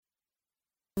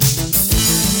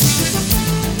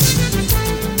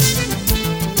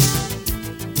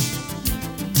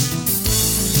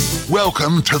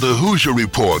Welcome to the Hoosier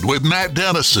Report with Matt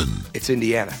Dennison. It's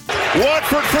Indiana.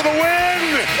 Watford for the win!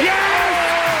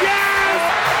 Yes! Yes!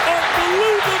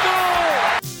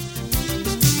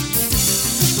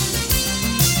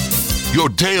 Unbelievable! Your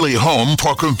daily home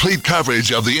for complete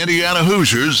coverage of the Indiana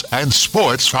Hoosiers and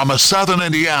sports from a Southern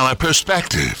Indiana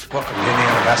perspective. Welcome to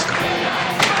Indiana basketball.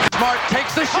 Smart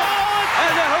takes the shot,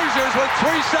 and the Hoosiers with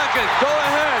 3 seconds go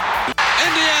ahead.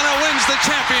 Indiana wins the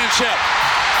championship.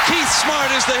 Keith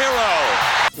Smart is the hero.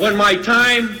 When my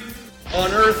time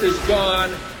on earth is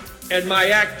gone and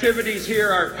my activities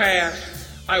here are past,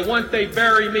 I want they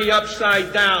bury me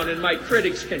upside down and my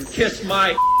critics can kiss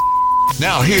my...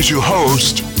 Now here's your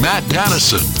host, Matt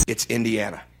Dennison. It's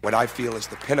Indiana, what I feel is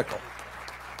the pinnacle,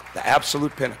 the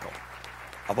absolute pinnacle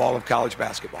of all of college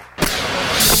basketball.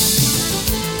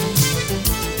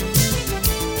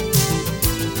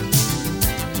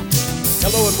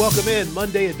 Hello and welcome in.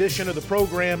 Monday edition of the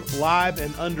program live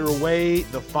and underway.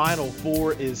 The Final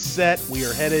Four is set. We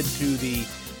are headed to the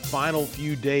final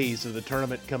few days of the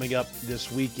tournament coming up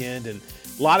this weekend. And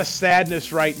a lot of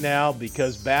sadness right now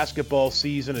because basketball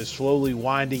season is slowly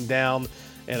winding down.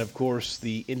 And of course,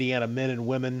 the Indiana men and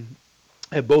women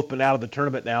have both been out of the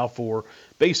tournament now for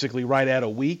basically right at a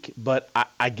week. But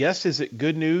I guess, is it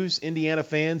good news, Indiana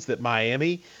fans, that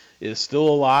Miami is still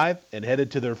alive and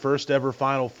headed to their first ever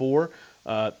Final Four?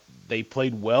 They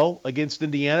played well against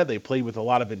Indiana. They played with a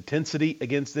lot of intensity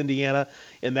against Indiana,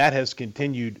 and that has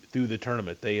continued through the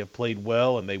tournament. They have played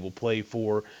well, and they will play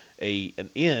for a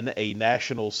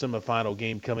national semifinal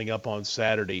game coming up on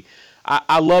Saturday.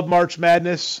 I love March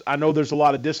Madness. I know there's a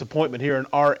lot of disappointment here in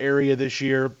our area this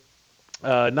year,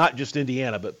 not just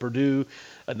Indiana, but Purdue,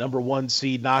 a number 1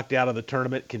 seed, knocked out of the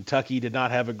tournament. Kentucky did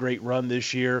not have a great run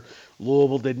this year.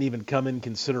 Louisville didn't even come in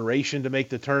consideration to make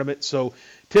the tournament. So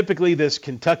typically this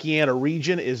Kentuckiana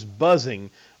region is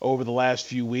buzzing over the last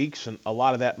few weeks, and a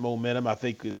lot of that momentum, I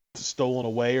think, is stolen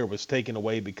away or was taken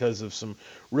away because of some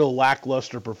real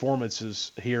lackluster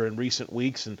performances here in recent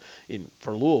weeks and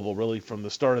for Louisville, really, from the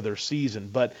start of their season.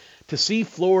 But to see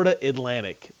Florida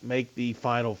Atlantic make the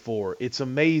Final Four, it's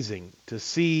amazing to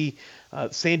see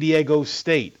San Diego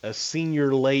State, a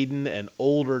senior-laden and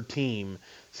older team,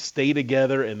 stay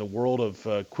together in the world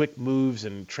of quick moves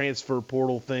and transfer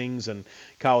portal things, and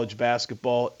college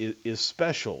basketball is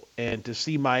special. And to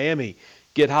see Miami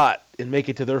get hot and make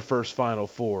it to their first Final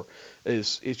Four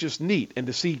is just neat. And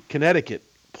to see Connecticut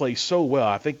play so well,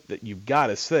 I think that you've got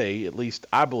to say, at least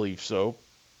I believe so,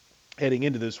 heading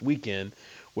into this weekend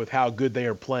with how good they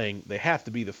are playing, they have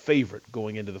to be the favorite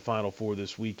going into the Final Four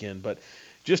this weekend. But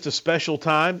just a special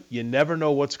time. You never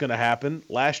know what's going to happen.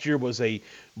 Last year was a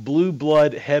blue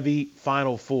blood heavy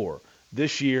Final Four.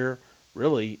 This year,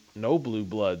 really, no blue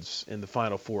bloods in the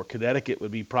Final Four. Connecticut would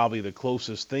be probably the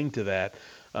closest thing to that.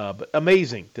 But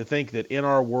amazing to think that in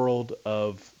our world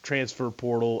of transfer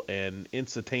portal and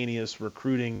instantaneous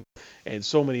recruiting and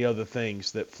so many other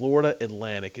things, that Florida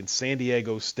Atlantic and San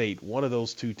Diego State, one of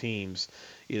those two teams,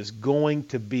 is going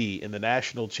to be in the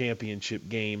national championship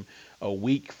game a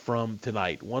week from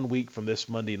tonight. 1 week from this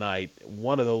Monday night,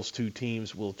 one of those two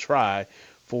teams will try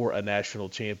for a national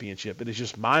championship. It is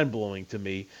just mind-blowing to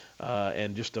me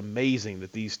and just amazing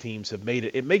that these teams have made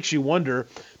it. It makes you wonder,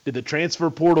 did the transfer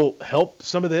portal help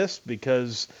some of this?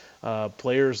 Because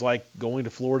players like going to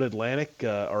Florida Atlantic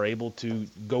are able to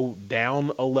go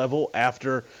down a level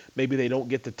after maybe they don't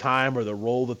get the time or the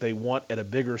role that they want at a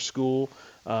bigger school.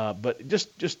 But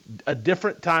just a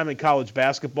different time in college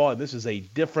basketball, and this is a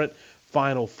different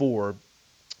Final Four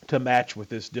to match with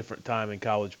this different time in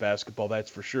college basketball, that's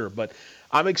for sure. But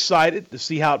I'm excited to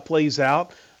see how it plays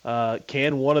out.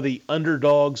 Can one of the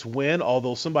underdogs win?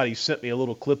 Although somebody sent me a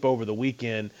little clip over the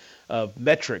weekend of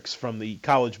metrics from the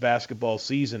college basketball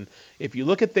season. If you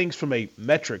look at things from a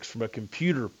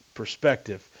computer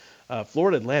perspective,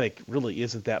 Florida Atlantic really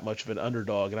isn't that much of an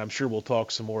underdog, and I'm sure we'll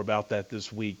talk some more about that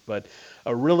this week. But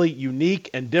a really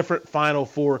unique and different Final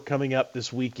Four coming up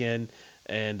this weekend,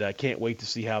 and I can't wait to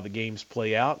see how the games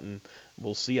play out. And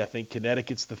we'll see. I think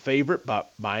Connecticut's the favorite, but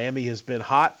Miami has been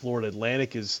hot. Florida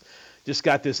Atlantic has just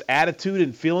got this attitude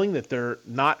and feeling that they're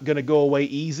not going to go away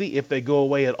easy if they go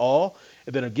away at all.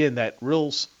 And then again, that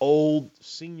real old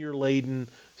senior-laden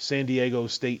San Diego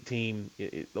State team,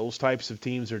 those types of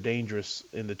teams are dangerous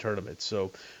in the tournament.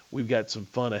 So we've got some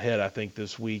fun ahead, I think,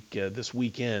 this weekend,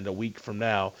 a week from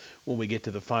now, when we get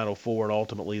to the Final Four and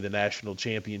ultimately the national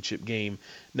championship game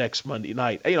next Monday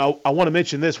night. I want to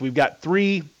mention this. We've got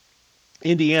 3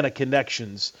 Indiana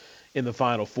connections in the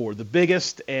Final Four. The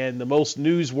biggest and the most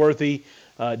newsworthy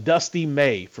Dusty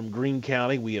May from Greene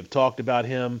County. We have talked about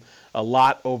him a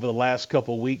lot over the last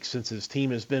couple weeks since his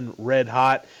team has been red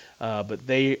hot, but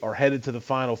they are headed to the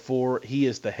Final Four. He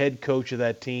is the head coach of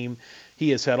that team. He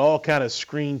has had all kind of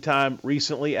screen time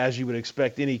recently, as you would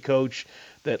expect any coach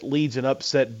that leads an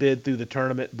upset bid through the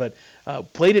tournament, but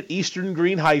played at Eastern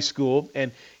Green High School,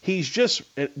 and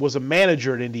was a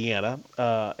manager at Indiana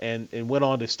and went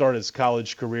on to start his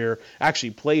college career.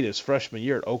 Actually played his freshman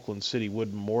year at Oakland City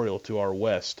Wood Memorial to our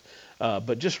west.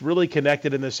 But just really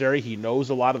connected in this area. He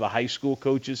knows a lot of the high school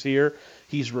coaches here.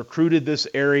 He's recruited this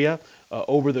area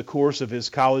over the course of his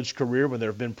college career when there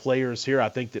have been players here, I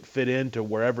think, that fit into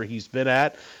wherever he's been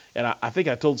at. And I think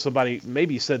I told somebody,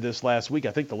 maybe said this last week,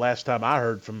 I think the last time I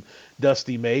heard from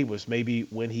Dusty May was maybe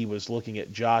when he was looking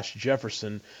at Josh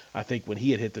Jefferson, I think when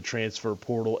he had hit the transfer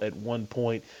portal at one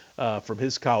point from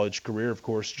his college career. Of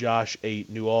course, Josh, a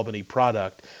New Albany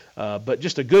product. But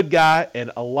just a good guy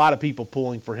and a lot of people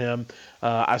pulling for him.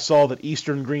 I saw that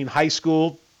Eastern Green High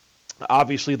School,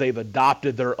 obviously they've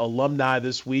adopted their alumni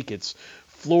this week. It's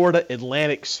Florida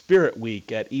Atlantic Spirit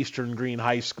Week at Eastern Green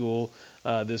High School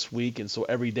this week, and so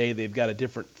every day they've got a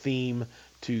different theme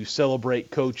to celebrate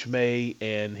Coach May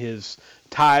and his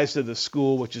ties to the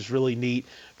school, which is really neat.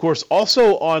 Of course,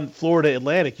 also on Florida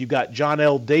Atlantic, you've got John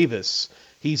L. Davis.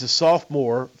 He's a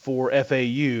sophomore for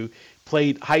FAU,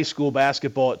 played high school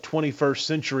basketball at 21st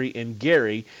Century in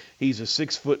Gary. He's a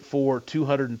 6'4",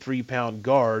 203-pound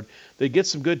guard that gets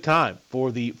some good time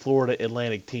for the Florida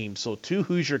Atlantic team. So 2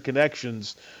 Hoosier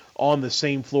connections on the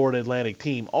same Florida Atlantic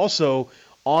team. Also,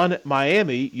 on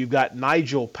Miami, you've got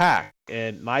Nigel Pack,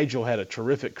 and Nigel had a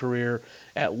terrific career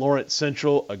at Lawrence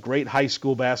Central, a great high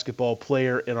school basketball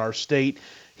player in our state.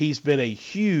 He's been a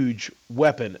huge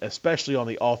weapon, especially on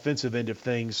the offensive end of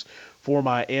things for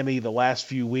Miami the last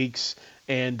few weeks,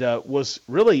 and was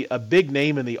really a big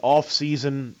name in the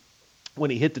offseason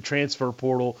when he hit the transfer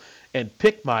portal and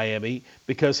picked Miami,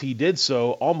 because he did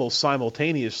so almost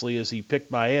simultaneously as he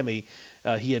picked Miami.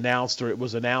 It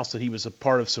was announced that he was a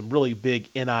part of some really big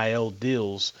NIL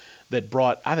deals that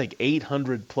brought, I think,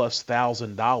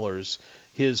 $800,000+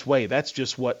 his way. That's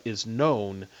just what is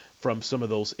known from some of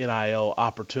those NIL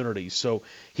opportunities. So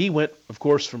he went, of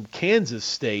course, from Kansas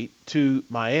State to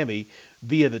Miami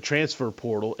via the transfer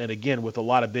portal, and again with a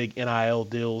lot of big NIL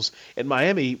deals. And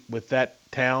Miami, with that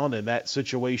town and that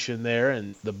situation there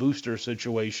and the booster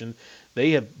situation,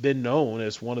 they have been known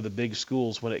as one of the big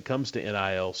schools when it comes to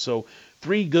NIL. So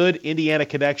 3 good Indiana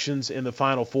connections in the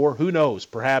Final Four. Who knows?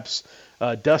 Perhaps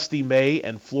Dusty May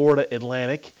and Florida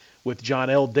Atlantic with John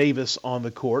L. Davis on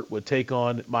the court would take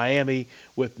on Miami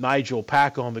with Nigel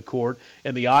Pack on the court.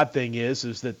 And the odd thing is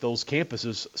that those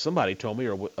campuses, somebody told me,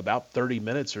 are about 30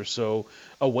 minutes or so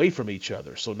away from each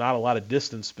other. So not a lot of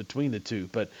distance between the two.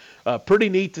 But pretty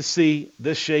neat to see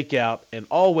this shakeout, and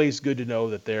always good to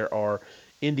know that there are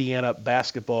Indiana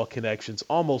basketball connections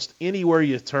almost anywhere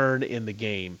you turn in the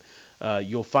game.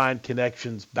 You'll find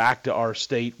connections back to our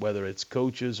state, whether it's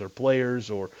coaches or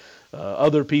players or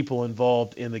other people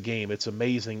involved in the game. It's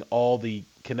amazing all the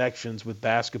connections with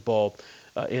basketball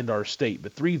in our state.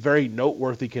 But 3 very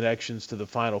noteworthy connections to the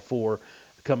Final Four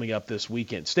coming up this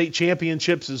weekend. State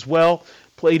championships as well,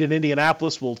 played in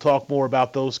Indianapolis. We'll talk more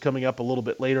about those coming up a little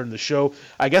bit later in the show.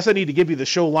 I guess I need to give you the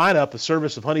show lineup, a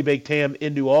service of Honey Baked Ham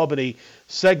in New Albany.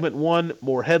 Segment 1,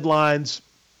 more headlines,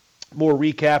 more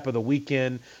recap of the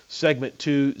weekend. Segment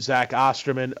 2, Zach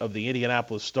Osterman of the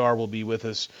Indianapolis Star will be with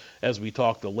us as we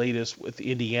talk the latest with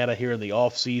Indiana here in the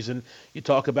offseason. You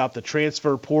talk about the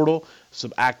transfer portal,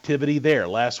 some activity there.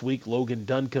 Last week, Logan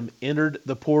Duncombe entered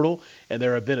the portal, and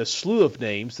there have been a slew of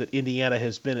names that Indiana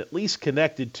has been at least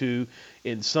connected to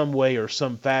in some way or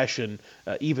some fashion,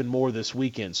 even more this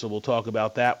weekend. So we'll talk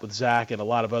about that with Zach and a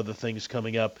lot of other things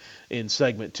coming up in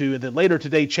segment 2. And then later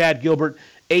today, Chad Gilbert,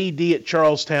 AD at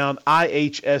Charlestown,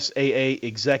 IHSAA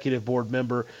Executive Board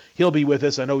member. He'll be with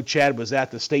us. I know Chad was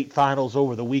at the state finals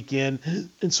over the weekend,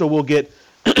 and so we'll get,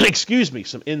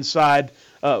 some inside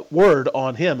word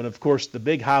on him. And, of course, the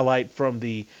big highlight from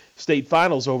the state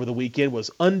finals over the weekend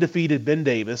was undefeated Ben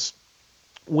Davis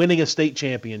winning a state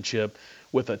championship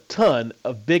with a ton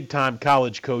of big-time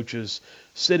college coaches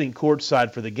sitting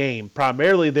courtside for the game,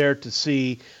 primarily there to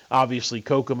see, obviously,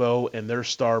 Kokomo and their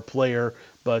star player,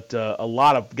 but a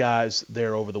lot of guys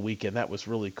there over the weekend. That was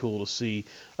really cool to see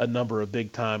a number of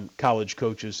big-time college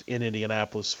coaches in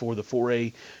Indianapolis for the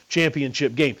 4A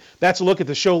championship game. That's a look at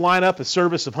the show lineup, a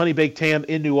service of Honey Baked Ham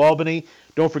in New Albany.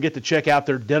 Don't forget to check out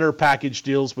their dinner package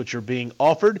deals, which are being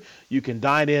offered. You can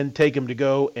dine in, take them to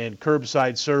go, and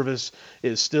curbside service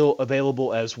is still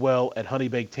available as well at Honey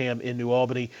Baked Ham in New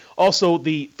Albany. Also,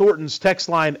 the Thornton's text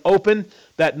line open.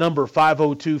 That number,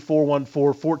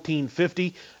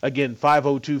 502-414-1450. Again,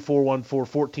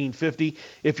 502-414-1450.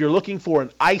 If you're looking for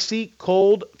an icy,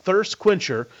 cold thirst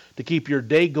quencher to keep your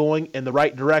day going in the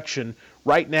right direction,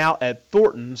 right now at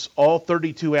Thornton's, all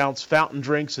 32-ounce fountain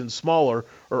drinks and smaller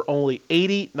are only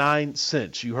 89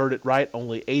 cents. You heard it right,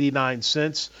 only 89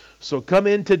 cents. So come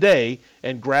in today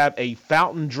and grab a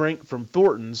fountain drink from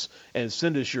Thornton's and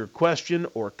send us your question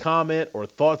or comment or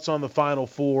thoughts on the Final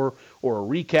Four or a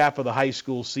recap of the high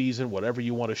school season, whatever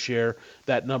you want to share.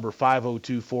 That number,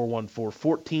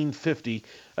 502-414-1450.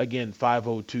 Again,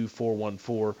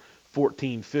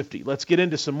 502-414-1450. Let's get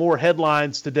into some more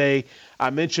headlines today. I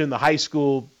mentioned the high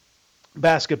school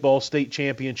basketball state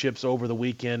championships over the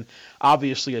weekend.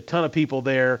 Obviously, a ton of people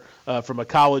there from a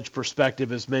college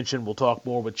perspective, as mentioned. We'll talk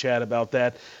more with Chad about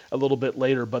that a little bit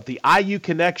later. But the IU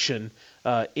connection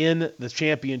in the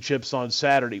championships on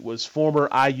Saturday was former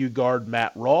IU guard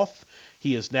Matt Roth.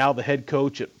 He is now the head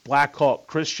coach at Blackhawk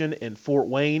Christian in Fort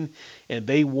Wayne, and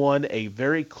they won a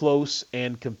very close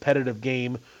and competitive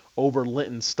game over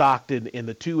Linton Stockton in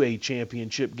the 2A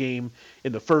championship game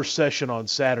in the first session on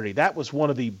Saturday. That was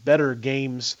one of the better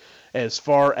games as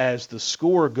far as the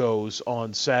score goes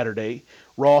on Saturday.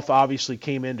 Roth obviously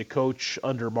came in to coach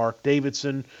under Mark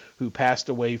Davidson, who passed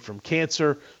away from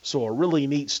cancer. So a really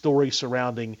neat story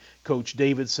surrounding Coach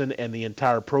Davidson and the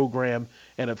entire program.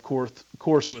 And of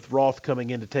course, with Roth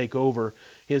coming in to take over,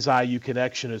 his IU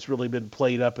connection has really been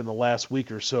played up in the last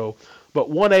week or so. But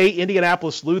 1A,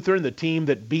 Indianapolis Lutheran, the team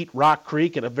that beat Rock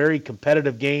Creek in a very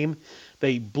competitive game,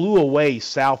 they blew away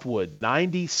Southwood,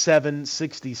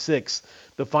 97-66,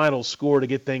 the final score to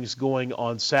get things going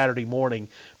on Saturday morning.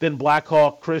 Then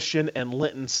Blackhawk Christian and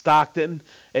Linton Stockton,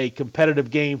 a competitive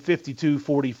game,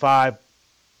 52-45,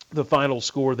 the final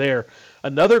score there.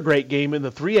 Another great game in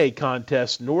the 3A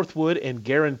contest, Northwood and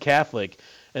Guerin Catholic,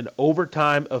 an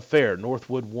overtime affair.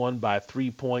 Northwood won by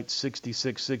 3 points,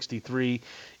 66-63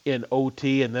 in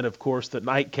OT. And then, of course, the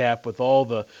nightcap with all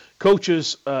the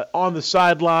coaches on the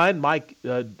sideline. Mike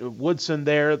Woodson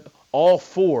there, all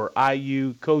four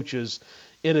IU coaches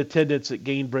in attendance at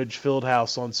Gainbridge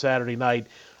Fieldhouse on Saturday night.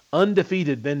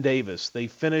 Undefeated Ben Davis, they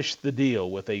finished the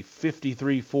deal with a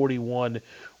 53-41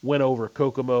 win over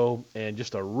Kokomo, and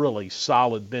just a really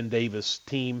solid Ben Davis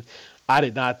team. I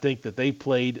did not think that they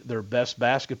played their best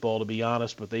basketball, to be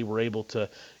honest, but they were able to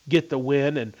get the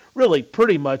win and really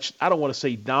pretty much, I don't want to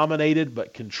say dominated,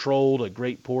 but controlled a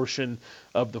great portion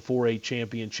of the 4A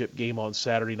championship game on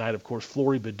Saturday night. Of course,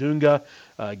 Flory Badunga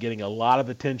getting a lot of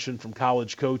attention from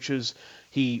college coaches.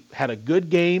 He had a good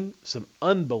game, some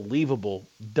unbelievable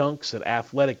dunks and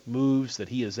athletic moves that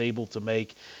he is able to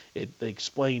make. It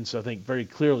explains, I think, very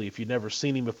clearly, if you've never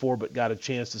seen him before but got a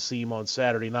chance to see him on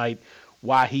Saturday night,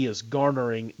 why he is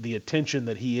garnering the attention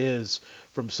that he is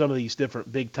from some of these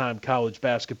different big-time college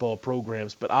basketball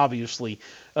programs. But obviously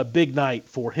a big night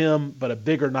for him, but a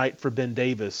bigger night for Ben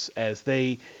Davis as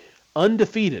they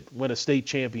undefeated win a state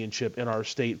championship in our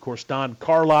state. Of course, Don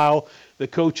Carlisle, the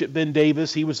coach at Ben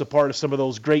Davis, he was a part of some of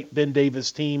those great Ben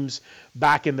Davis teams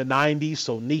back in the 90s,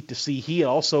 so neat to see. He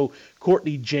also,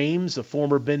 Courtney James, a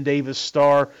former Ben Davis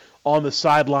star, on the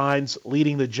sidelines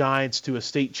leading the Giants to a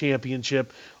state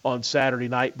championship on Saturday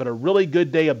night. But a really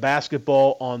good day of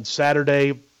basketball on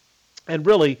Saturday, and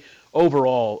really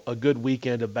overall a good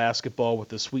weekend of basketball with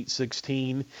the Sweet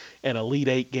 16 and Elite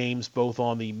 8 games both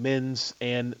on the men's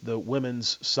and the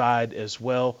women's side as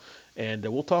well. And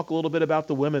we'll talk a little bit about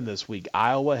the women this week.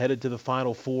 Iowa headed to the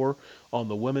Final Four on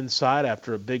the women's side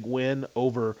after a big win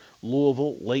over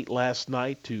Louisville late last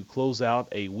night to close out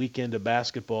a weekend of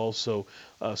basketball. So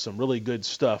some really good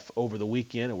stuff over the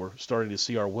weekend, and we're starting to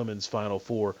see our women's Final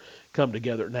Four come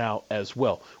together now as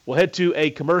well. We'll head to a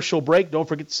commercial break. Don't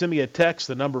forget to send me a text,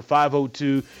 the number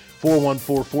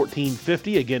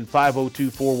 502-414-1450. Again,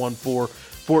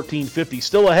 502-414-1450.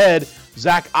 Still ahead,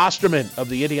 Zach Osterman of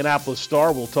the Indianapolis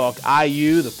Star. We'll talk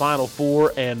IU, the Final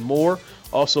Four, and more.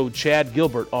 Also, Chad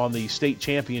Gilbert on the state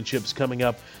championships coming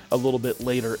up a little bit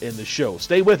later in the show.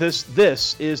 Stay with us.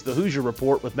 This is the Hoosier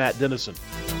Report with Matt Dennison.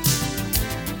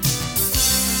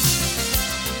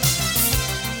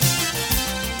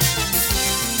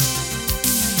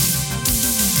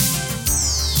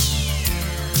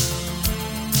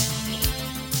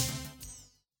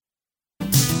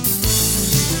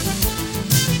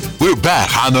 We're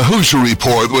back on the Hoosier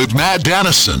Report with Matt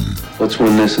Dennison. Let's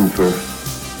win this one for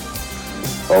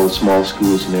all the small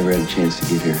schools who never had a chance to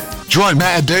get here. Join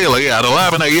Matt daily at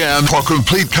 11 a.m. for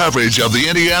complete coverage of the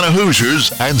Indiana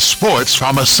Hoosiers and sports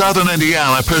from a Southern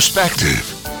Indiana perspective.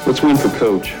 Let's win for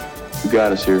Coach, who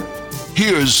got us here.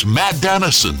 Here's Matt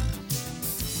Dennison.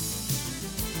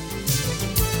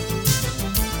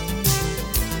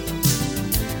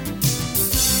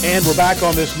 And we're back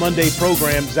on this Monday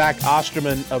program. Zach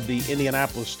Osterman of the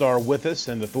Indianapolis Star with us,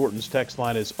 and the Thornton's text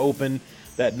line is open.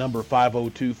 That number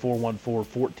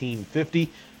 502-414-1450.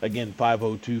 Again,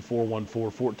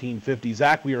 502-414-1450.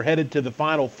 Zach, we are headed to the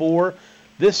Final Four.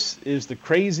 This is the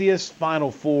craziest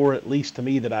Final Four, at least to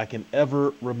me, that I can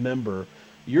ever remember.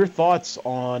 Your thoughts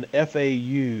on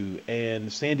FAU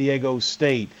and San Diego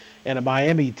State and a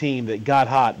Miami team that got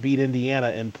hot, beat Indiana,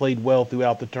 and played well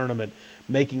throughout the tournament,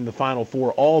 making the Final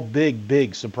Four, all big,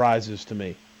 big surprises to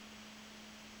me.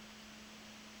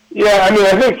 Yeah, I mean,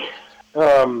 I think,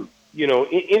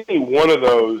 any one of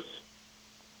those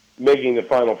making the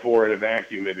Final Four in a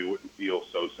vacuum maybe wouldn't feel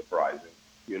so surprising,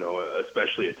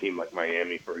 especially a team like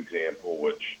Miami, for example,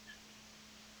 which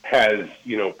has,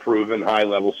 proven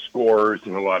high-level scorers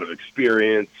and a lot of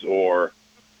experience, or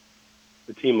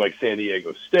a team like San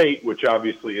Diego State, which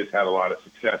obviously has had a lot of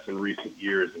success in recent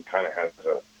years and kind of has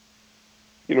a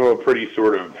pretty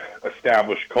sort of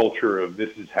established culture of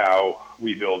this is how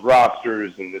we build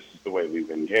rosters and this is the way we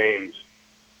win games.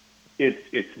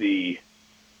 It's the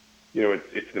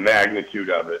magnitude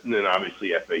of it. And then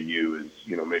obviously FAU is,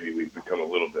 maybe we've become a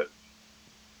little bit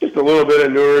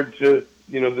inured to,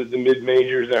 the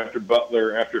mid-majors after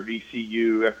Butler, after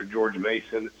VCU, after George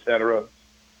Mason, et cetera.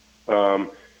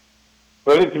 But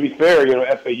I think to be fair,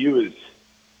 FAU is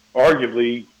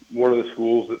arguably one of the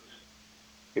schools that's,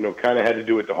 kind of had to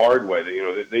do it the hard way.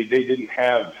 They didn't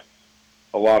have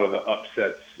a lot of the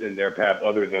upsets in their path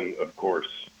other than, of course,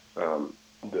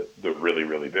 the really,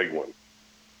 really big one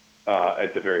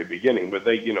at the very beginning. But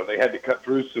they had to cut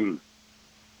through some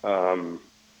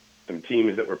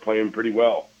teams that were playing pretty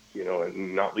well,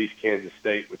 and not least Kansas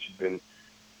State, which had been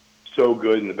so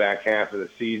good in the back half of the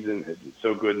season, had been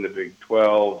so good in the Big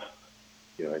 12.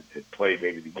 Had played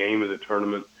maybe the game of the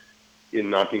tournament in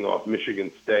knocking off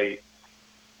Michigan State.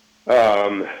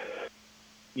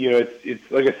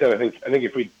 It's like I said. I think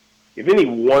if any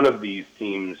one of these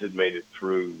teams had made it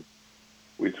through,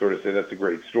 we'd sort of say that's a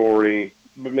great story.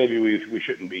 But maybe we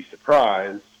shouldn't be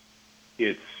surprised.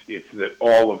 It's that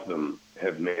all of them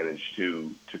have managed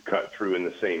to cut through in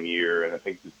the same year, and I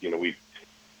think this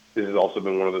has also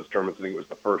been one of those tournaments. I think it was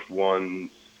the first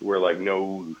ones where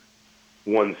no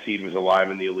one seed was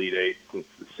alive in the Elite Eight since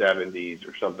the 70s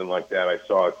or something like that. I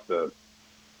saw it's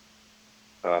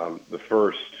the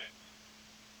first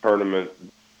tournament,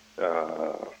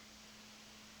 if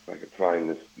I could find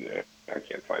this, I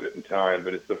can't find it in time,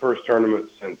 but it's the first tournament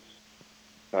since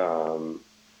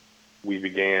we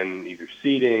began either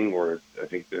seeding or I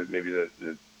think maybe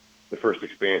the first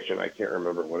expansion. I can't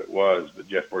remember what it was, but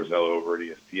Jeff Borzello over at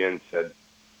ESPN said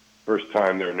first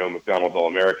time there are no McDonald's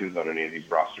All-Americans on any of these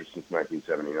rosters since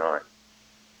 1979.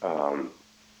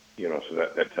 So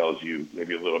that tells you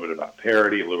maybe a little bit about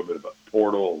parity, a little bit about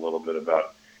portal, a little bit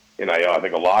about NIL. I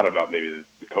think a lot about maybe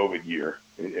the COVID year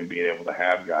and being able to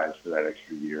have guys for that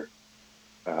extra year.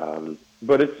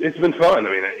 But it's been fun. I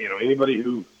mean, anybody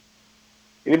who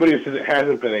says it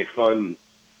hasn't been a fun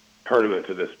tournament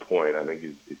to this point, I think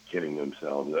is kidding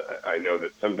themselves. I know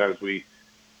that sometimes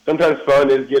fun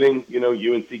is getting,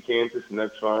 UNC Kansas, and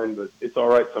that's fine, but it's all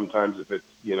right sometimes if it's,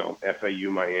 FAU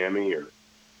Miami or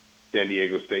San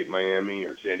Diego State Miami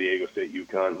or San Diego State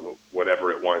UConn,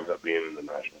 whatever it winds up being in the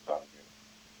national title game.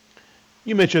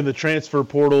 You mentioned the transfer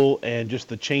portal and just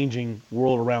the changing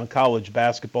world around college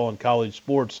basketball and college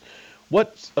sports.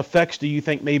 What effects do you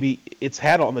think maybe it's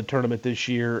had on the tournament this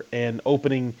year and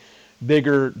opening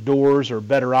bigger doors or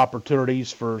better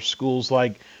opportunities for schools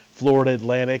like Florida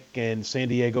Atlantic and San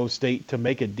Diego State to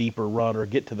make a deeper run or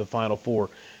get to the Final Four?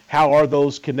 How are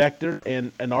those connected,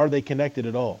 and are they connected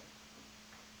at all?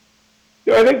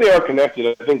 Yeah, I think they are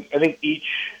connected. I think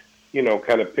each,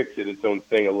 kind of picks at its own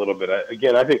thing a little bit. I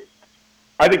think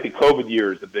the COVID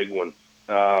year is the big one.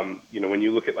 When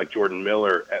you look at like Jordan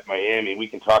Miller at Miami, we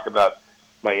can talk about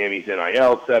Miami's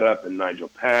NIL setup and Nigel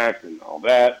Pack and all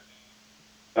that.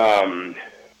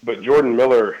 But Jordan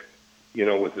Miller,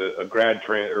 was a grad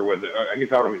transfer, or I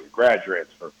guess I don't know if he was a grad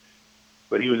transfer,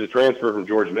 but he was a transfer from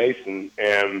George Mason,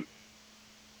 and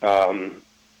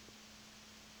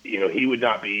he would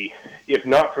not be, if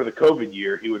not for the COVID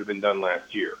year, he would have been done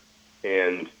last year.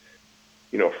 And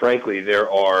frankly, there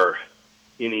are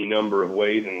any number of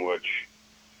ways in which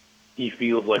he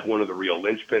feels like one of the real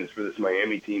linchpins for this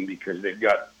Miami team because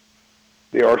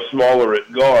they are smaller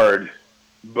at guard,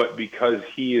 but because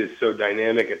he is so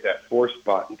dynamic at that 4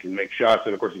 spot and can make shots,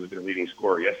 and of course he was their leading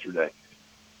scorer yesterday,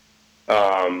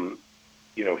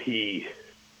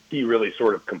 he really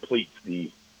sort of completes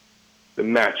the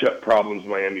matchup problems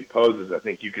Miami poses. I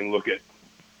think you can look at,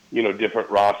 different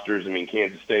rosters. I mean,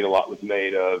 Kansas State, a lot was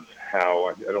made of how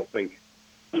I don't think,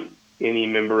 any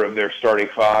member of their starting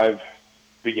five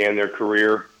began their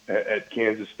career at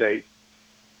Kansas State.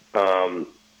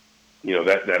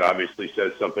 That obviously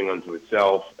says something unto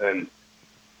itself. And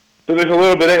so there's a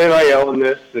little bit of NIL in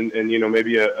this, and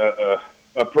maybe a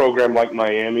program like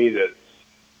Miami that,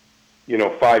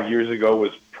 5 years ago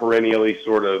was perennially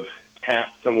sort of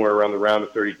tapped somewhere around the round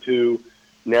of 32.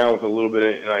 Now with a little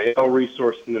bit of NIL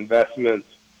resource and investments,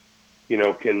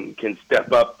 can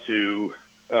step up to,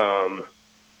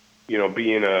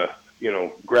 being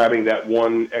grabbing that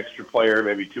one extra player,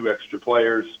 maybe two extra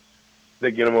players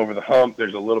that get them over the hump.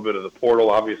 There's a little bit of the portal,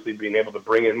 obviously being able to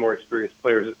bring in more experienced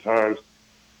players at times.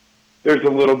 There's a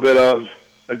little bit of,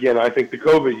 again, I think the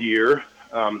COVID year,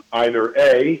 either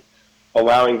A,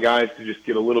 allowing guys to just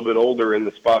get a little bit older in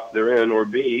the spots they're in, or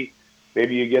B,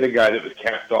 maybe you get a guy that was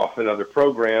capped off another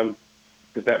program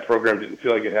because that program didn't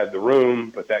feel like it had the room,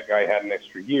 but that guy had an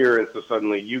extra year, and so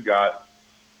suddenly you got,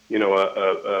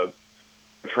 a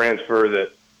transfer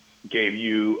that gave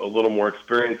you a little more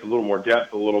experience, a little more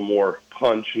depth, a little more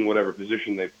punch in whatever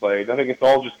position they played. I think it's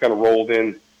all just kind of rolled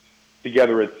in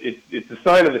together. It's a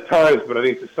sign of the times, but I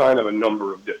think it's a sign of a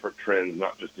number of different trends,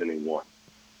 not just any one.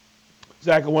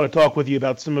 Zach, I want to talk with you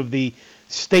about some of the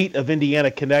state of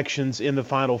Indiana connections in the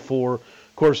Final Four.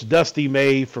 Of course, Dusty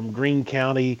May from Greene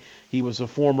County. He was a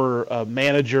former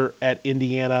manager at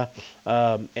Indiana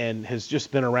and has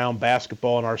just been around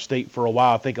basketball in our state for a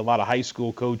while. I think a lot of high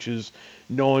school coaches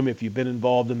know him. If you've been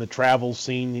involved in the travel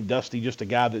scene, Dusty, just a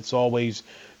guy that's always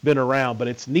been around. But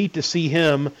it's neat to see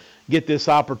him get this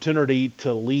opportunity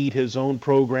to lead his own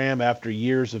program after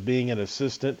years of being an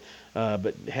assistant,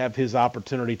 but have his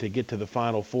opportunity to get to the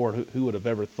Final Four. Who would have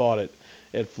ever thought it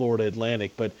at Florida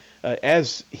Atlantic? But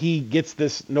as he gets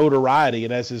this notoriety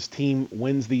and as his team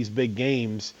wins these big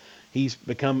games, he's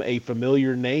become a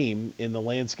familiar name in the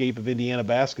landscape of Indiana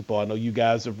basketball. I know you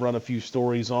guys have run a few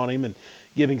stories on him and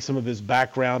giving some of his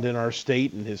background in our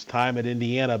state and his time at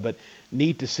Indiana, but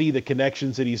neat to see the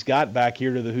connections that he's got back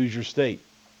here to the Hoosier State.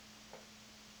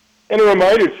 And a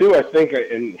reminder, too, I think,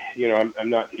 and, I'm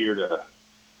not here to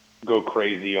go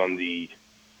crazy on the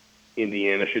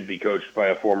Indiana should be coached by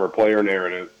a former player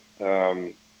narrative,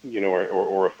 or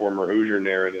a former Hoosier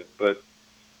narrative. But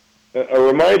a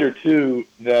reminder, too,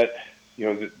 that,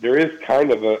 that there is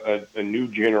kind of a new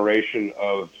generation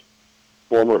of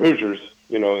former Hoosiers,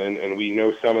 and we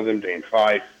know some of them, Dane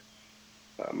Fife,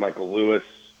 Michael Lewis,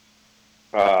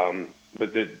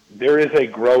 but there is a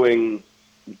growing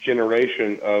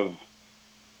generation of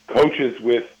coaches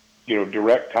with,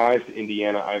 direct ties to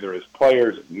Indiana, either as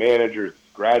players, managers,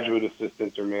 graduate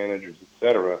assistants or managers,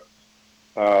 etc.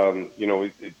 I'm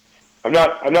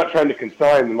not trying to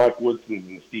consign the Mike Woodsons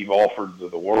and the Steve Alfords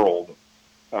of the world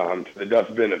to the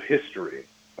dustbin of history.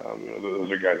 Those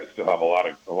are guys that still have a lot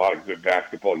of good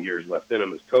basketball years left in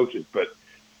them as coaches. But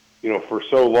for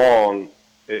so long,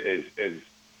 as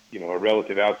a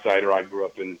relative outsider, I grew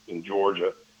up in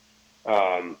Georgia.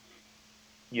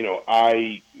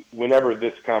 Whenever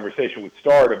this conversation would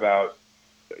start about,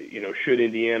 should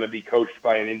Indiana be coached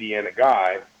by an Indiana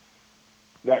guy,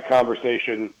 that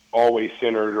conversation always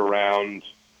centered around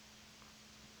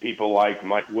people like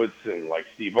Mike Woodson, like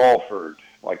Steve Alford,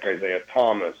 like Isaiah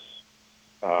Thomas.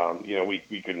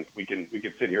 We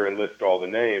could sit here and list all the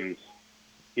names.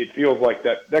 It feels like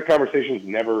that conversation is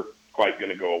never quite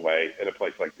going to go away at a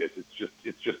place like this.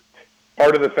 It's just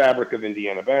part of the fabric of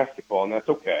Indiana basketball, and that's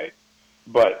okay.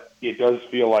 But it does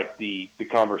feel like the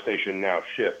conversation now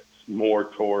shifts more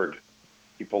toward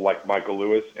people like Michael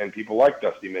Lewis and people like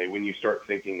Dusty May when you start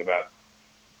thinking about,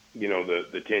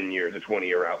 the 10-year, the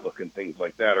 20-year outlook and things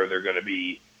like that. Are there going to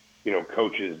be,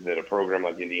 coaches that a program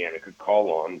like Indiana could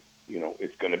call on?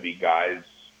 It's going to be guys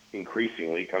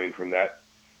increasingly coming from that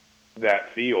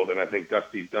field. And I think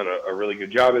Dusty's done a really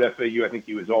good job at FAU. I think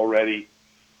he was already,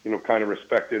 kind of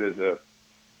respected as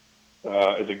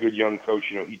a good young coach.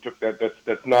 He took that.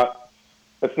 That's not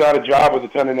a job with a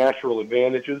ton of natural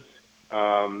advantages.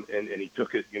 And he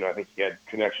took it, I think he had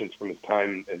connections from his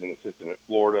time as an assistant at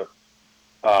Florida.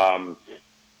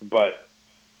 But,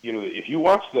 if you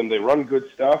watch them, they run good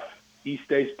stuff. He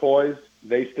stays poised.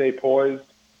 They stay poised.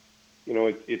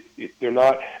 They're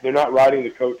not riding the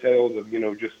coattails of,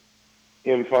 just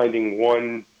him finding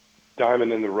one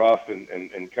diamond in the rough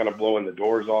and kind of blowing the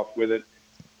doors off with it.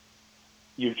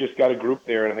 You've just got a group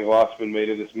there, and I think a lot's been made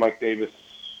of this Mike Davis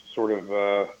sort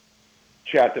of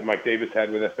chat that Mike Davis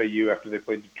had with FAU after they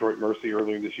played Detroit Mercy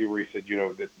earlier this year, where he said,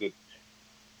 that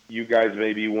you guys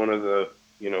may be one of the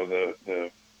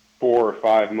 4 or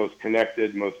 5 most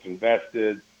connected, most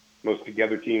invested, most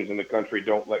together teams in the country.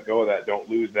 Don't let go of that. Don't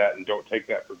lose that, and don't take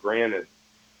that for granted.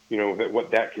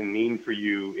 what that can mean for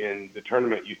you in the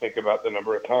tournament. You think about the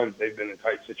number of times they've been in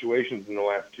tight situations in the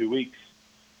last 2 weeks,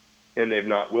 and they've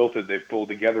not wilted. They've pulled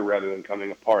together rather than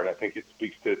coming apart. I think it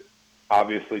speaks to,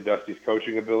 obviously, Dusty's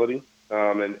coaching ability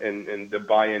and the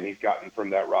buy-in he's gotten from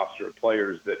that roster of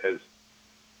players that has,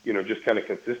 just kind of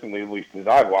consistently, at least as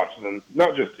I've watched them,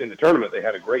 not just in the tournament, they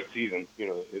had a great season.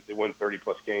 They won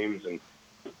 30-plus games and,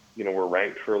 were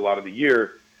ranked for a lot of the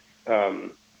year.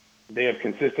 They have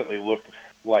consistently looked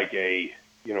like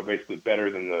basically better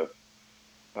than the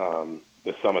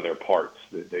sum of their parts.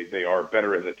 They are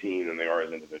better as a team than they are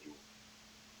as individuals.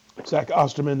 Zach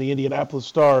Osterman, the Indianapolis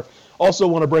Star. Also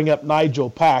want to bring up Nigel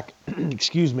Pack.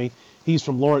 Excuse me. He's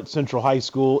from Lawrence Central High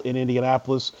School in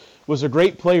Indianapolis. Was a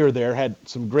great player there. Had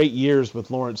some great years with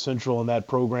Lawrence Central in that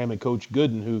program, and Coach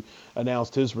Gooden, who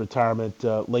announced his retirement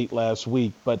late last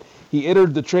week. But he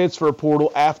entered the transfer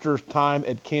portal after time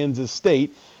at Kansas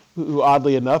State, who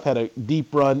oddly enough had a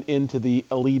deep run into the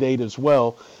Elite Eight as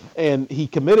well. And he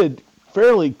committed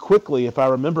fairly quickly, if I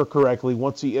remember correctly,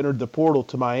 once he entered the portal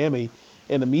to Miami.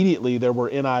 And immediately there were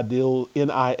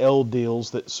NIL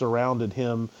deals that surrounded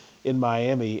him in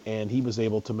Miami, and he was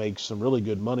able to make some really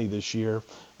good money this year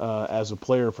as a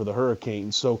player for the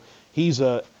Hurricanes. So he's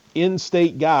a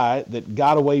in-state guy that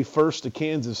got away first to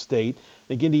Kansas State. I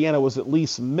think Indiana was at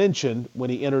least mentioned when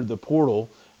he entered the portal,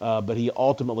 but he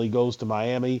ultimately goes to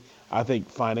Miami. I think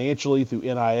financially through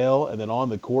NIL and then on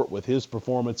the court with his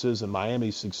performances and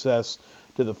Miami's success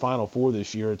to the Final Four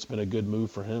this year, it's been a good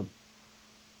move for him.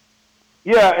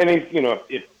 Yeah, and he's,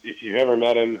 if you've ever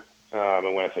met him,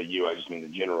 and when I say you, I just mean the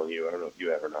general you. I don't know if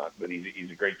you have or not, but he's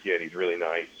a great kid. He's really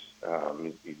nice.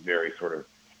 He's very sort of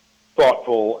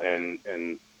thoughtful and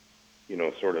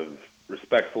sort of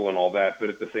respectful and all that, but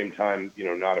at the same time,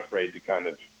 not afraid to kind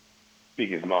of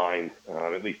speak his mind.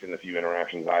 At least in the few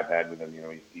interactions I've had with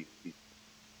him,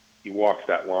 he walks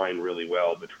that line really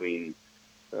well between,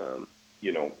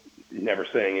 never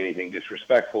saying anything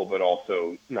disrespectful, but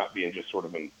also not being just sort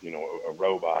of a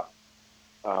robot.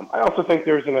 I also think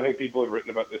and I think people have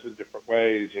written about this in different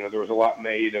ways. There was a lot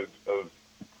made of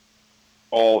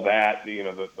all that,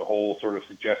 the whole sort of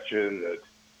suggestion that,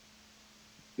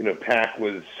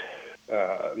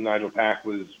 Nigel Pack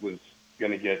was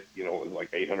going to get, it was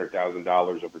like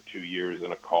 $800,000 over 2 years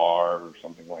in a car or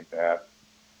something like that.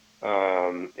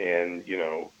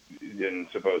 Then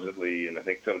supposedly, and I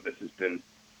think some of this has been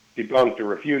debunked or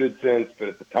refuted since, but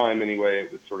at the time anyway,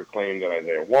 it was sort of claimed that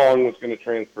Isaiah Wong was going to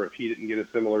transfer if he didn't get a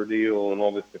similar deal and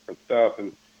all this different stuff.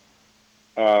 And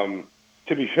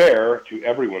to be fair to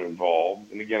everyone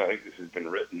involved, and again, I think this has been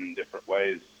written in different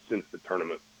ways since the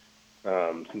tournament,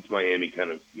 since Miami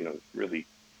kind of, really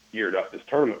geared up this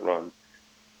tournament run.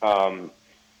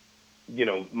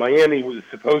 Miami was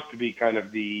supposed to be kind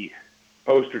of the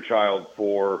poster child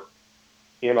for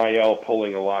NIL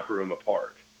pulling a locker room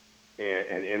apart.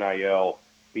 And NIL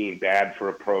being bad for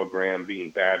a program, being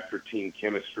bad for team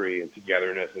chemistry and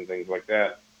togetherness and things like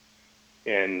that.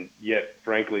 And yet,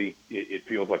 frankly, it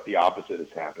feels like the opposite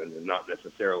has happened, and not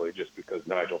necessarily just because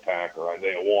Nigel Pack or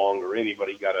Isaiah Wong or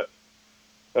anybody got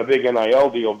a big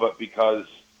NIL deal, but because,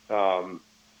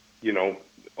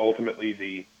 ultimately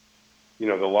the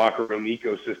locker room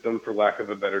ecosystem, for lack of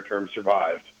a better term,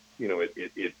 survived.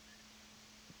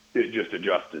 It just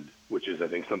adjusted, which is, I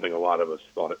think, something a lot of us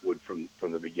thought it would from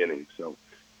the beginning. So,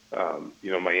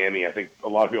 Miami, I think a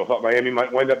lot of people thought Miami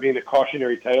might wind up being a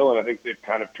cautionary tale, and I think they've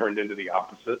kind of turned into the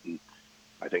opposite, and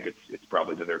I think it's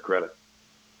probably to their credit.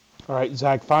 All right,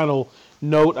 Zach, final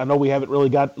note. I know we haven't really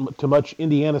got to much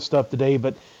Indiana stuff today,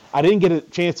 but I didn't get a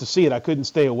chance to see it. I couldn't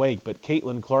stay awake, but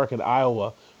Caitlin Clark at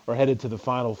Iowa are headed to the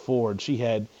Final Four, and she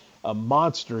had a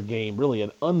monster game, really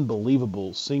an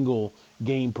unbelievable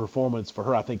single-game performance for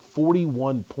her. I think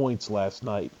 41 points last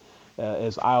night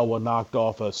as Iowa knocked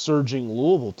off a surging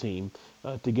Louisville team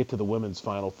to get to the women's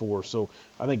Final Four. So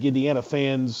I think Indiana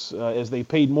fans, as they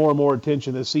paid more and more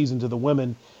attention this season to the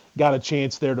women, got a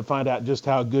chance there to find out just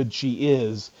how good she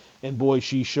is. And, boy,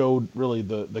 she showed really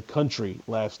the country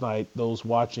last night, those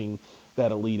watching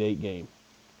that Elite Eight game.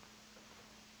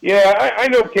 Yeah, I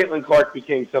know Caitlin Clark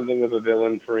became something of a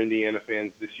villain for Indiana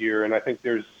fans this year, and I think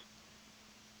there's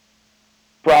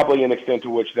probably an extent to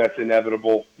which that's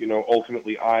inevitable.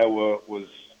 Ultimately Iowa was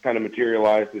kind of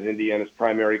materialized as Indiana's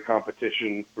primary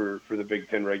competition for the Big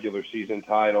Ten regular season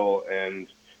title, and,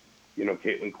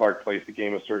 Caitlin Clark plays the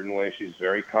game a certain way. She's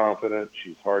very confident.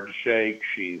 She's hard to shake.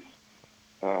 She's,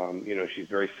 she's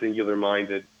very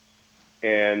singular-minded.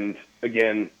 And,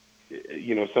 again,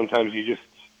 sometimes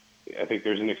I think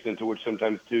there's an extent to which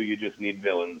sometimes, too, you just need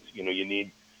villains. You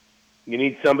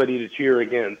need somebody to cheer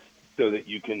against so that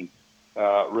you can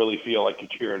really feel like you're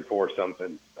cheering for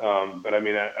something. But I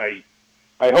mean,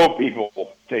 I hope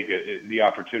people take the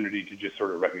opportunity to just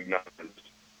sort of recognize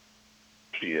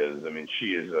she is. I mean,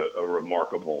 she is a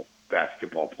remarkable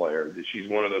basketball player. She's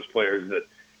one of those players that,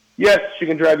 yes, she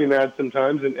can drive you mad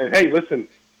sometimes. And hey, listen,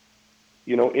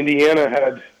 you know, Indiana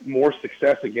had more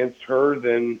success against her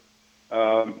than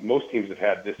most teams have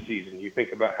had this season. You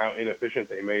think about how inefficient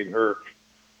they made her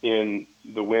in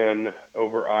the win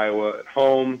over Iowa at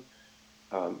home.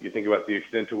 You think about the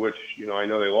extent to which, you know, I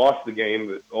know they lost the game,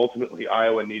 but ultimately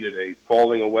Iowa needed a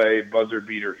falling away buzzer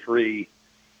beater 3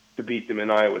 to beat them in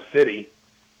Iowa City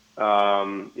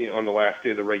on the last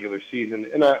day of the regular season.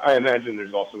 And I imagine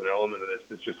there's also an element of this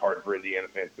that's just hard for Indiana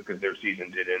fans because their season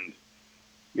did end,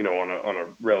 you know, on a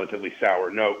relatively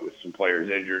sour note with some players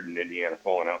injured and Indiana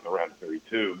falling out in the round of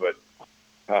 32. But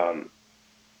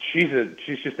she's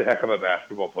just a heck of a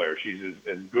basketball player. She's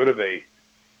as good of a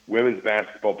women's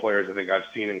basketball player as I think I've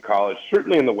seen in college.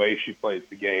 Certainly in the way she plays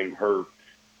the game, her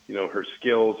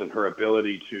skills and her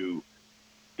ability to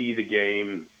see the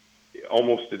game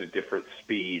almost at a different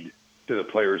speed to the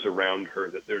players around her.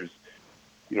 That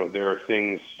there are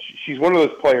things. She's one of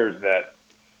those players that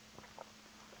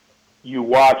you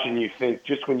watch and you think,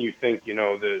 just when you think, you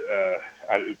know,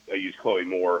 I use Chloe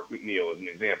Moore McNeil as an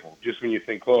example. Just when you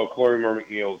think, Chloe Moore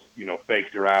McNeil's, you know,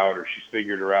 faked her out or she's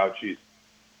figured her out, she's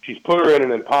put her in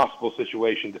an impossible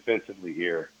situation defensively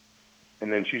here,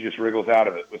 and then she just wriggles out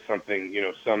of it with something, you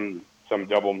know, some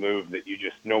double move that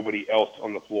nobody else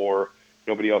on the floor,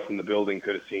 nobody else in the building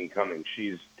could have seen coming.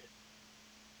 She's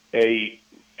a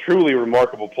truly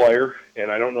remarkable player,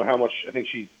 and I don't know how much. I think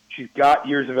she's got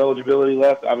years of eligibility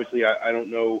left. Obviously, I don't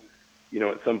know, you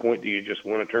know, at some point, do you just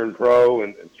want to turn pro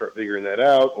and start figuring that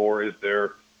out, or is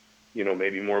there, you know,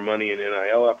 maybe more money in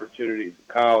NIL opportunities in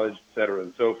college, et cetera,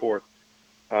 and so forth.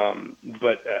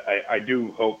 But I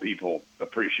do hope people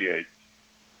appreciate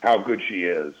how good she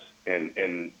is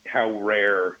and how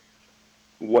rare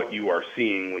what you are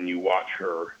seeing when you watch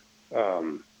her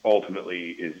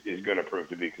ultimately is going to prove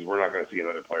to be, because we're not going to see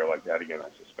another player like that again, I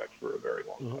suspect, for a very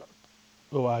long time.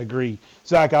 Oh, I agree.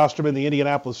 Zach Osterman, the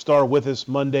Indianapolis Star, with us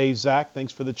Monday. Zach,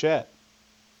 thanks for the chat.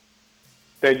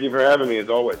 Thank you for having me, as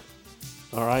always.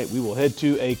 All right, we will head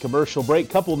to a commercial break.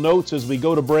 Couple notes as we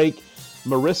go to break.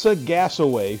 Marissa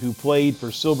Gassaway, who played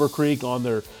for Silver Creek on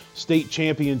their state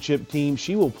championship team,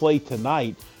 she will play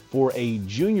tonight for a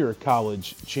junior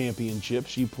college championship.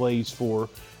 She plays for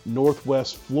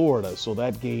Northwest Florida. So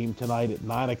that game tonight at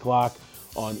 9 o'clock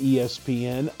on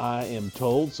ESPN, I am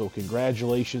told. So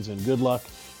congratulations and good luck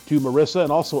to Marissa.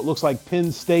 And also it looks like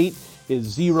Penn State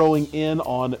is zeroing in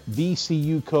on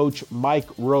VCU coach Mike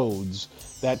Rhodes.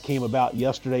 That came about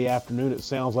yesterday afternoon. It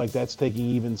sounds like that's taking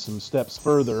even some steps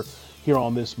further here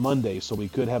on this Monday, so we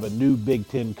could have a new Big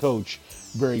Ten coach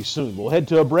very soon. We'll head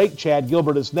to a break. Chad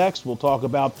Gilbert is next. We'll talk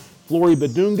about Flory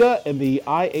Badunga and the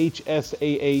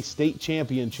IHSAA state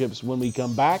championships when we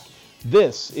come back.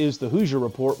 This is the Hoosier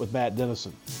Report with Matt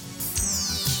Dennison.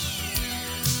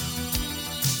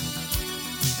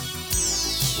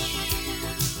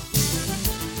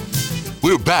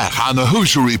 We're back on the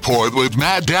Hoosier Report with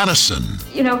Matt Dennison.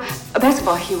 You know, a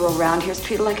basketball hero around here is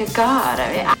treated like a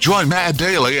god. Join Matt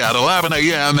daily at 11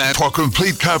 a.m. for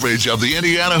complete coverage of the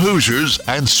Indiana Hoosiers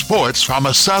and sports from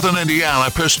a Southern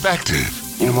Indiana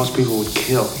perspective. You know, most people would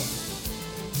kill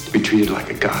to be treated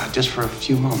like a god just for a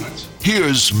few moments.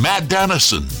 Here's Matt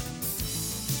Dennison.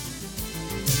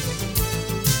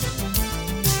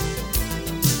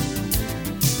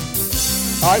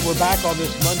 All right, we're back on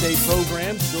this Monday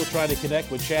program. Still trying to connect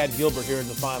with Chad Gilbert here in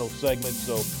the final segment,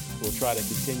 so we'll try to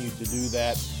continue to do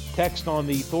that. Text on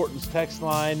the Thornton's text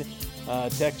line.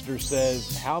 Texter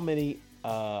says, how many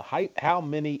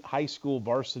high school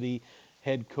varsity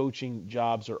head coaching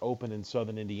jobs are open in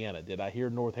Southern Indiana? Did I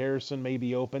hear North Harrison may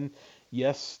be open?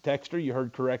 Yes, Texter, you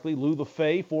heard correctly. Lou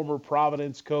LaFay, former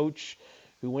Providence coach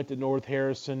who went to North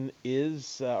Harrison,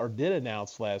 did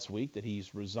announce last week that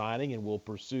he's resigning and will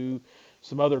pursue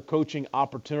some other coaching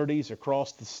opportunities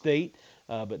across the state,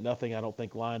 but nothing, I don't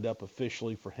think, lined up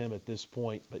officially for him at this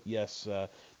point. But yes,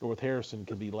 North Harrison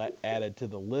can be added to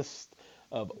the list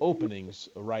of openings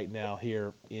right now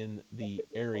here in the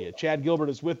area. Chad Gilbert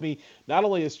is with me. Not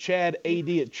only is Chad AD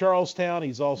at Charlestown,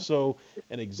 he's also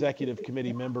an executive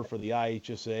committee member for the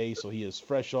IHSA, so he is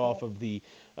fresh off of the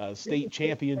state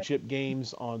championship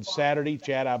games on Saturday.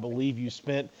 Chad, I believe you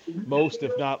spent most,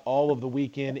 if not all, of the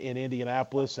weekend in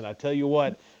Indianapolis, and I tell you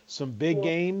what, some big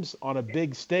games on a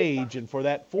big stage, and for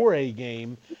that 4A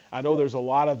game, I know there's a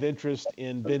lot of interest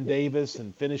in Ben Davis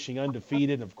and finishing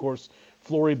undefeated. Of course,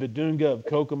 Flory Badunga of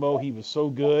Kokomo, he was so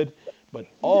good. but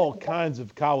all kinds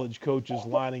of college coaches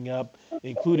lining up,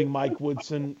 including Mike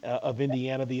Woodson of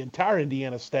Indiana, the entire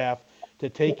Indiana staff, to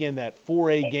take in that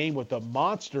 4A game with a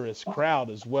monstrous crowd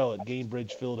as well at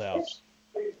Gainbridge Fieldhouse.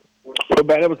 Well,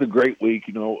 man, that was a great week,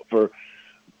 for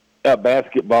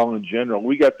basketball in general.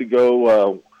 We got to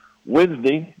go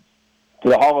Wednesday to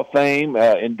the Hall of Fame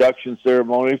induction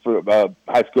ceremony for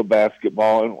high school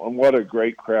basketball, and what a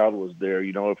great crowd was there.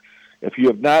 If you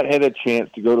have not had a chance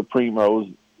to go to Primrose,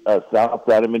 south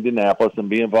side of Indianapolis, and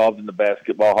be involved in the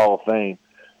Basketball Hall of Fame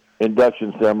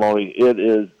induction ceremony, it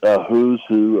is a who's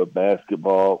who of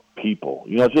basketball people.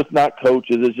 It's just not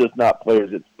coaches, it's just not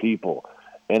players, it's people.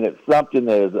 And it's something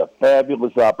that is a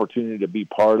fabulous opportunity to be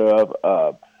part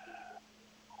of.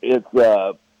 It's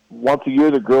once a year,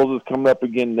 the girls is coming up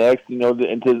again next.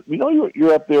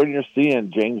 You're up there and you're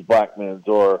seeing James Blackmans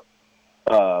or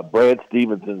Brad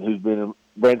Stevens, who's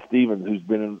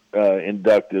been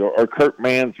inducted, or Kurt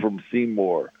Mans from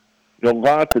Seymour.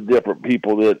 Lots of different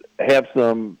people that have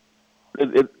some.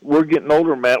 We're getting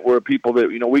older, Matt. Where people that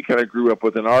we kind of grew up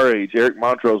with in our age. Eric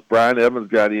Montrose, Brian Evans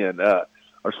got in.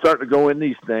 Are starting to go in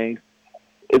these things.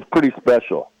 It's pretty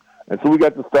special, and so we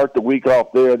got to start the week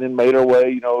off there, and then made our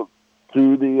way, to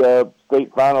the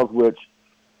state finals. Which,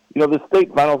 the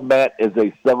state finals, Matt, is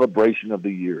a celebration of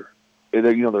the year.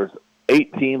 There's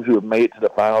 8 teams who have made it to the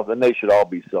finals, and they should all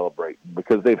be celebrating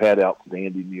because they've had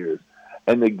outstanding years.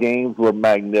 And the games were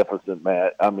magnificent,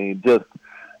 Matt. I mean, just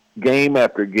game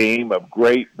after game of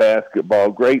great basketball,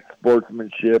 great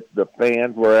sportsmanship. The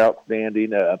fans were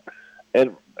outstanding.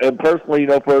 And personally,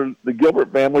 for the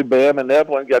Gilbert family, Bam and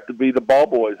Evelyn got to be the ball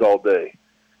boys all day.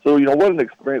 So, what an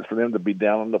experience for them to be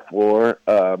down on the floor,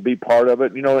 be part of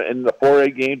it. In the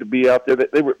 4A game, to be out there.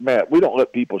 They were, Matt, we don't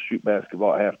let people shoot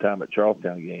basketball at halftime at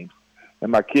Charlestown games.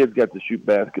 And my kids got to shoot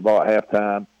basketball at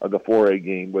halftime of the 4A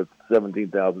game with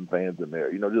 17,000 fans in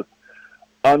there. Just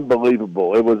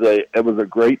unbelievable. It was a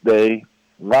great day.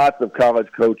 Lots of college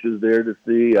coaches there to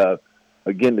see.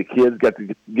 Again, the kids got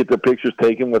to get their pictures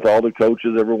taken with all the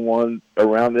coaches, everyone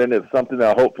around them. It's something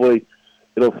that hopefully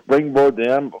it'll springboard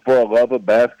them for a love of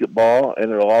basketball,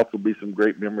 and it'll also be some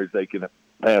great memories they can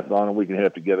pass on and we can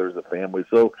have together as a family.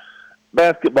 So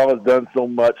basketball has done so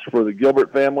much for the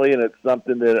Gilbert family, and it's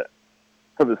something that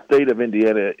for the state of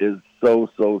Indiana is so,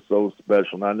 so, so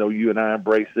special. And I know you and I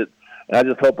embrace it, and I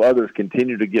just hope others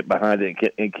continue to get behind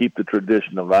it and keep the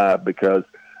tradition alive, because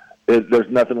there's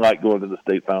nothing like going to the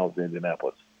state finals in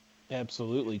Indianapolis.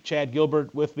 Absolutely. Chad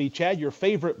Gilbert with me. Chad, your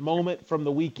favorite moment from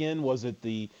the weekend, was it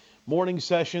the morning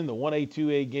session, the 1A,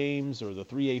 2A games, or the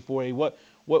 3A, 4A?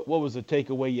 What was the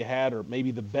takeaway you had, or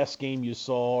maybe the best game you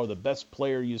saw, or the best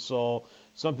player you saw,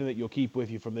 something that you'll keep with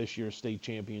you from this year's state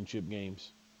championship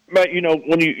games? But,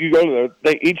 when you go to there,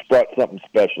 they each brought something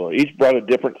special. Each brought a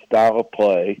different style of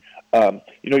play.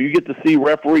 You get to see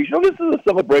referees. This is a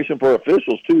celebration for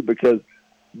officials, too, because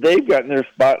they've gotten their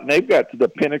spot, and they've got to the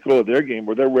pinnacle of their game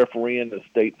where they're refereeing the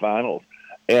state finals.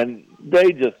 And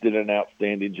they just did an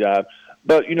outstanding job.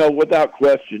 But, without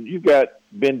question, you've got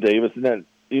Ben Davis, and then,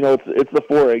 it's the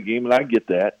 4A game, and I get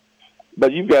that.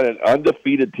 But you've got an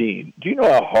undefeated team. Do you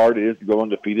know how hard it is to go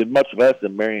undefeated, much less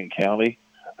in Marion County,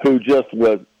 who just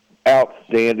was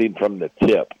outstanding from the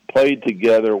tip, played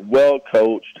together, well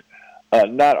coached,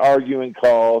 not arguing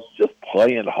calls, just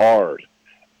playing hard.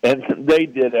 And they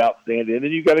did outstanding. And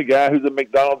then you got a guy who's a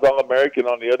McDonald's All-American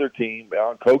on the other team,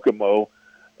 on Kokomo,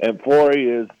 and Flory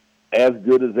is as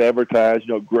good as advertised,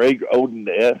 Greg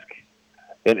Oden-esque.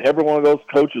 And every one of those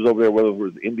coaches over there, whether it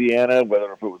was Indiana,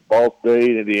 whether it was Ball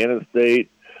State, Indiana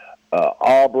State,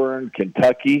 Auburn,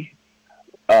 Kentucky,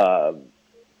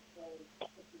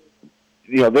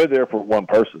 they're there for one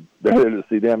person. They're there to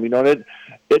see them. And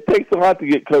it takes a lot to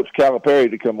get Coach Calipari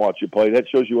to come watch you play. That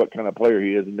shows you what kind of player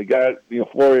he is. And the guy,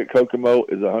 Flory at Kokomo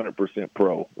is 100%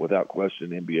 pro, without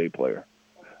question, NBA player.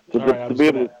 So to be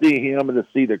able to see him and to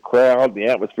see the crowd, the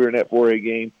atmosphere in that 4A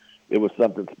game, it was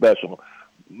something special.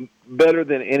 Better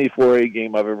than any 4A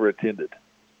game I've ever attended.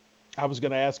 I was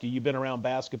going to ask you, you've been around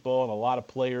basketball and a lot of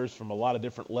players from a lot of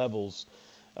different levels.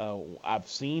 I've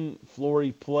seen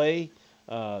Flory play,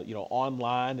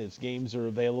 online as games are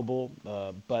available,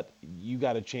 but you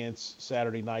got a chance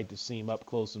Saturday night to see him up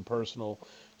close and personal,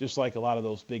 just like a lot of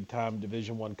those big-time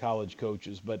Division I college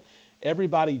coaches. But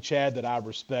everybody, Chad, that I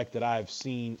respect, that I've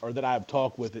seen or that I've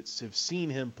talked with, have seen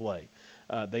him play.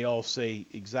 They all say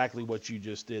exactly what you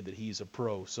just did, that he's a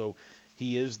pro. So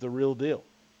he is the real deal.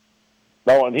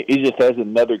 No, and he just has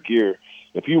another gear.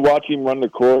 If you watch him run the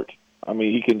court,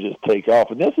 he can just take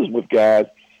off. And this is with guys,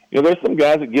 there's some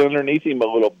guys that get underneath him a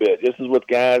little bit. This is with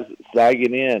guys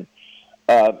sagging in.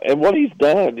 And what he's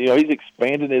done, he's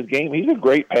expanded his game. He's a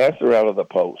great passer out of the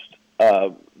post.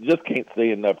 just can't say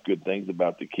enough good things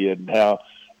about the kid and how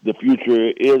the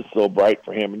future is so bright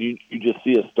for him. And you just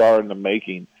see a star in the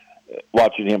making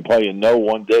watching him play and know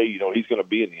one day, he's going to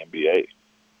be in the NBA.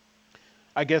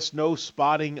 I guess no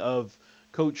spotting of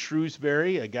Coach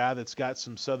Shrewsbury, a guy that's got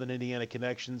some Southern Indiana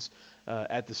connections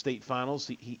at the state finals.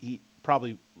 He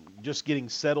probably just getting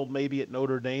settled maybe at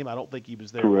Notre Dame. I don't think he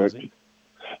was there, Correct. was he?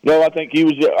 No, I think he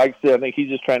was, like I said, I think he's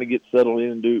just trying to get settled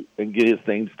in and get his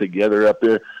things together up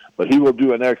there. But he will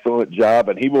do an excellent job,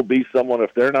 and he will be someone,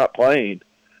 if they're not playing,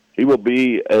 he will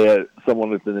be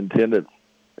someone that's in attendance,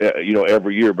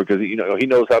 every year because, he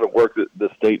knows how to work the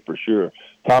state for sure.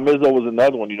 Tom Izzo was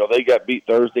another one. They got beat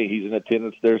Thursday. He's in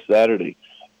attendance there Saturday.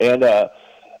 And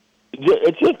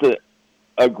it's just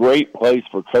a great place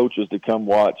for coaches to come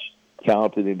watch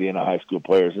talented Indiana high school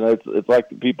players. And it's like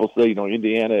the people say,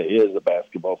 Indiana is a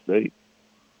basketball state.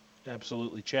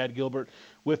 Absolutely. Chad Gilbert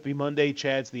with me Monday.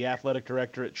 Chad's the athletic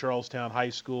director at Charlestown High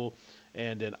School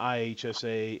and an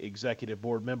IHSA executive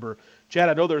board member. Chad,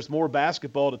 I know there's more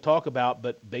basketball to talk about,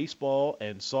 but baseball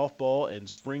and softball and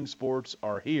spring sports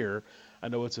are here. I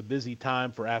know it's a busy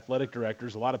time for athletic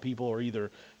directors. A lot of people are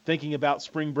either thinking about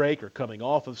spring break or coming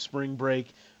off of spring break.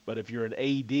 But if you're an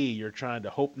AD, you're trying to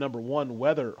hope, number one,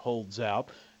 weather holds out,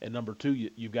 and number two,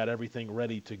 you've got everything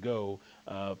ready to go.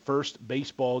 First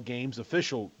baseball games,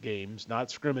 official games, not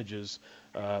scrimmages,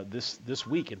 this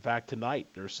week. In fact, tonight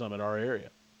there's some in our area.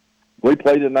 We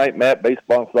play tonight, Matt.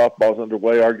 Baseball and softball's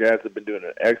underway. Our guys have been doing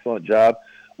an excellent job.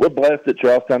 We're blessed at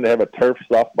Charlestown to have a turf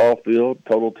softball field,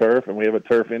 total turf, and we have a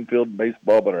turf infield in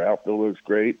baseball, but our outfield looks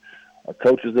great. Our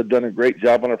coaches have done a great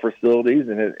job on our facilities,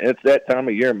 and it's that time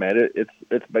of year, man.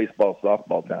 It's baseball,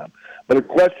 softball time. But a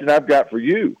question I've got for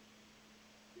you,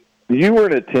 you were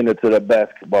in attendance at a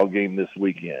basketball game this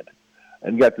weekend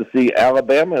and got to see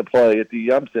Alabama play at the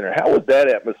Yum Center. How was that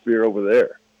atmosphere over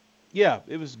there? Yeah,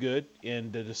 it was good,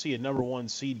 and to see a number one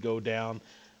seed go down,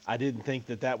 I didn't think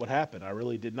that would happen. I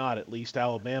really did not, at least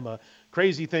Alabama.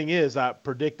 Crazy thing is, I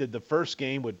predicted the first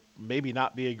game would maybe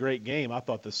not be a great game. I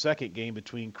thought the second game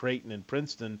between Creighton and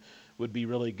Princeton would be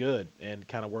really good, and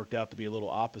kind of worked out to be a little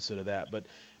opposite of that. But,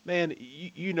 man,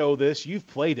 you know this. You've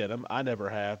played in them. I never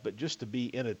have. But just to be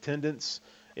in attendance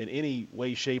in any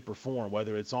way, shape, or form,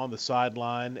 whether it's on the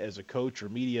sideline as a coach or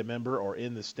media member or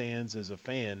in the stands as a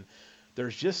fan,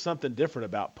 there's just something different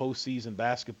about postseason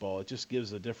basketball. It just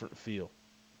gives a different feel.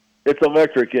 It's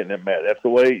electric, isn't it, Matt? That's the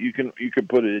way you can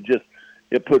put it.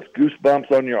 It puts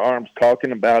goosebumps on your arms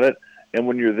talking about it, and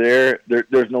when you're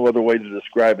there's no other way to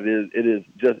describe it.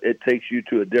 It takes you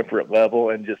to a different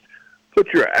level and just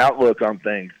puts your outlook on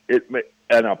things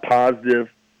and a positive,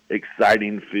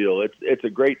 exciting feel. It's a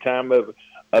great time of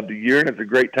the year, and it's a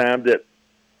great time that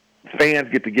fans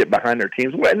get to get behind their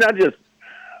teams. Well, not just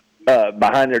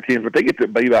behind their teams, but they get to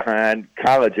be behind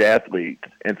college athletes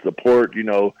and support,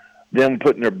 them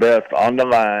putting their best on the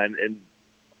line and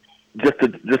just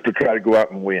to try to go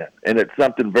out and win. And it's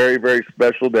something very, very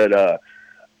special that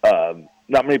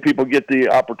not many people get the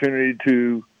opportunity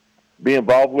to be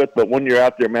involved with. But when you're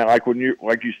out there, man, like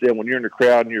you said, when you're in the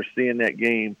crowd and you're seeing that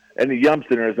game, and the Yum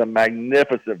Center is a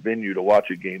magnificent venue to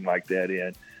watch a game like that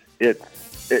in. It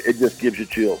just gives you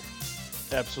chills.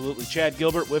 Absolutely. Chad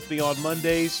Gilbert with me on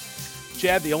Mondays.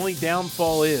 Chad, the only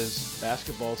downfall is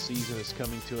basketball season is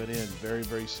coming to an end very,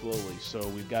 very slowly. So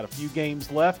we've got a few games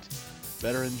left.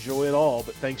 Better enjoy it all,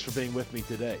 but thanks for being with me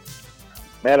today.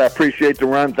 Matt, I appreciate the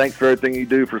run. Thanks for everything you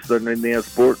do for Southern Indiana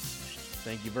sports.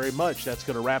 Thank you very much. That's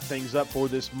going to wrap things up for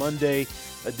this Monday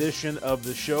edition of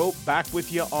the show. Back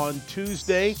with you on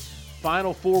Tuesday,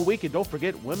 Final Four week. And don't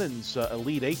forget, Women's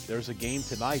Elite Eight. There's a game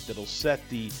tonight that'll set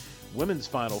the Women's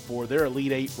Final Four. Their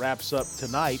Elite Eight wraps up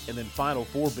tonight, and then Final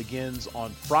Four begins on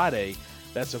Friday.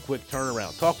 That's a quick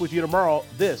turnaround. Talk with you tomorrow.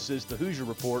 This is the Hoosier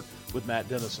Report with Matt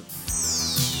Dennison.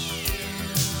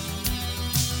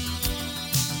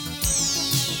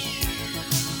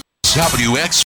 WX